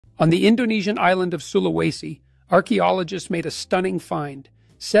On the Indonesian island of Sulawesi, archaeologists made a stunning find: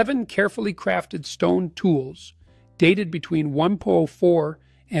 7 carefully crafted stone tools, dated between 1.04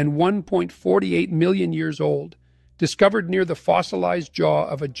 and 1.48 million years old, discovered near the fossilized jaw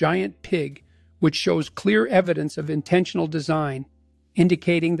of a giant pig, which shows clear evidence of intentional design,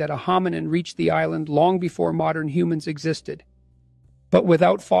 indicating that a hominin reached the island long before modern humans existed. But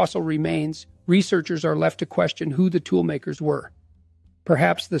without fossil remains, researchers are left to question who the toolmakers were.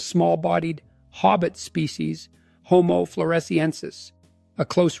 Perhaps the small-bodied hobbit species, Homo floresiensis, a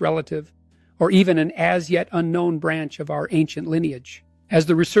close relative, or even an as-yet unknown branch of our ancient lineage. As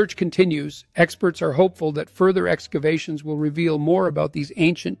the research continues, experts are hopeful that further excavations will reveal more about these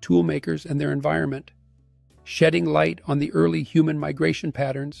ancient toolmakers and their environment, shedding light on the early human migration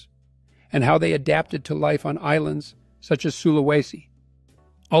patterns and how they adapted to life on islands such as Sulawesi,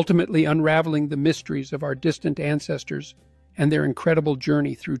 ultimately unraveling the mysteries of our distant ancestors and their incredible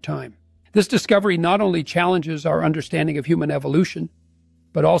journey through time. This discovery not only challenges our understanding of human evolution,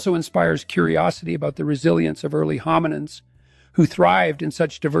 but also inspires curiosity about the resilience of early hominins who thrived in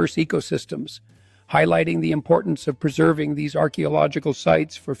such diverse ecosystems, highlighting the importance of preserving these archaeological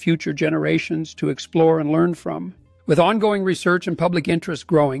sites for future generations to explore and learn from. With ongoing research and public interest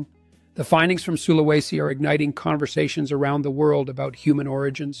growing, the findings from Sulawesi are igniting conversations around the world about human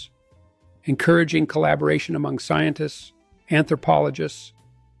origins, encouraging collaboration among scientists, anthropologists,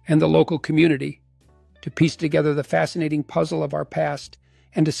 and the local community to piece together the fascinating puzzle of our past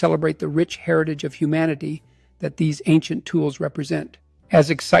and to celebrate the rich heritage of humanity that these ancient tools represent. As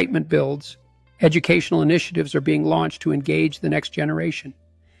excitement builds, educational initiatives are being launched to engage the next generation,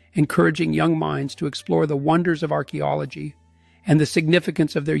 encouraging young minds to explore the wonders of archaeology and the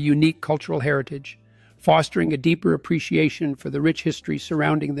significance of their unique cultural heritage, fostering a deeper appreciation for the rich history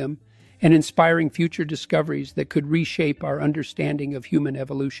surrounding them and inspiring future discoveries that could reshape our understanding of human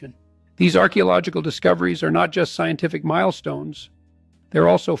evolution. These archaeological discoveries are not just scientific milestones. They're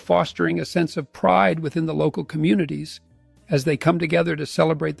also fostering a sense of pride within the local communities as they come together to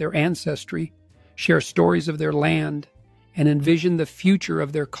celebrate their ancestry, share stories of their land, and envision the future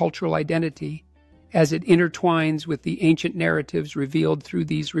of their cultural identity as it intertwines with the ancient narratives revealed through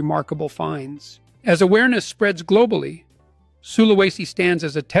these remarkable finds. As awareness spreads globally, Sulawesi stands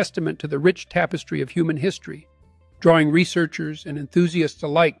as a testament to the rich tapestry of human history, drawing researchers and enthusiasts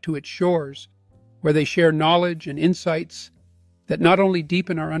alike to its shores, where they share knowledge and insights that not only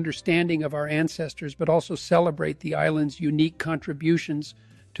deepen our understanding of our ancestors, but also celebrate the island's unique contributions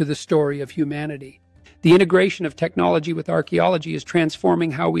to the story of humanity. The integration of technology with archaeology is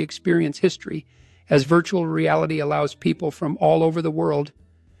transforming how we experience history, as virtual reality allows people from all over the world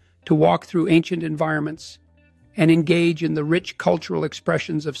to walk through ancient environments and engage in the rich cultural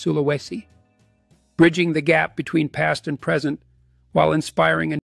expressions of Sulawesi, bridging the gap between past and present while inspiring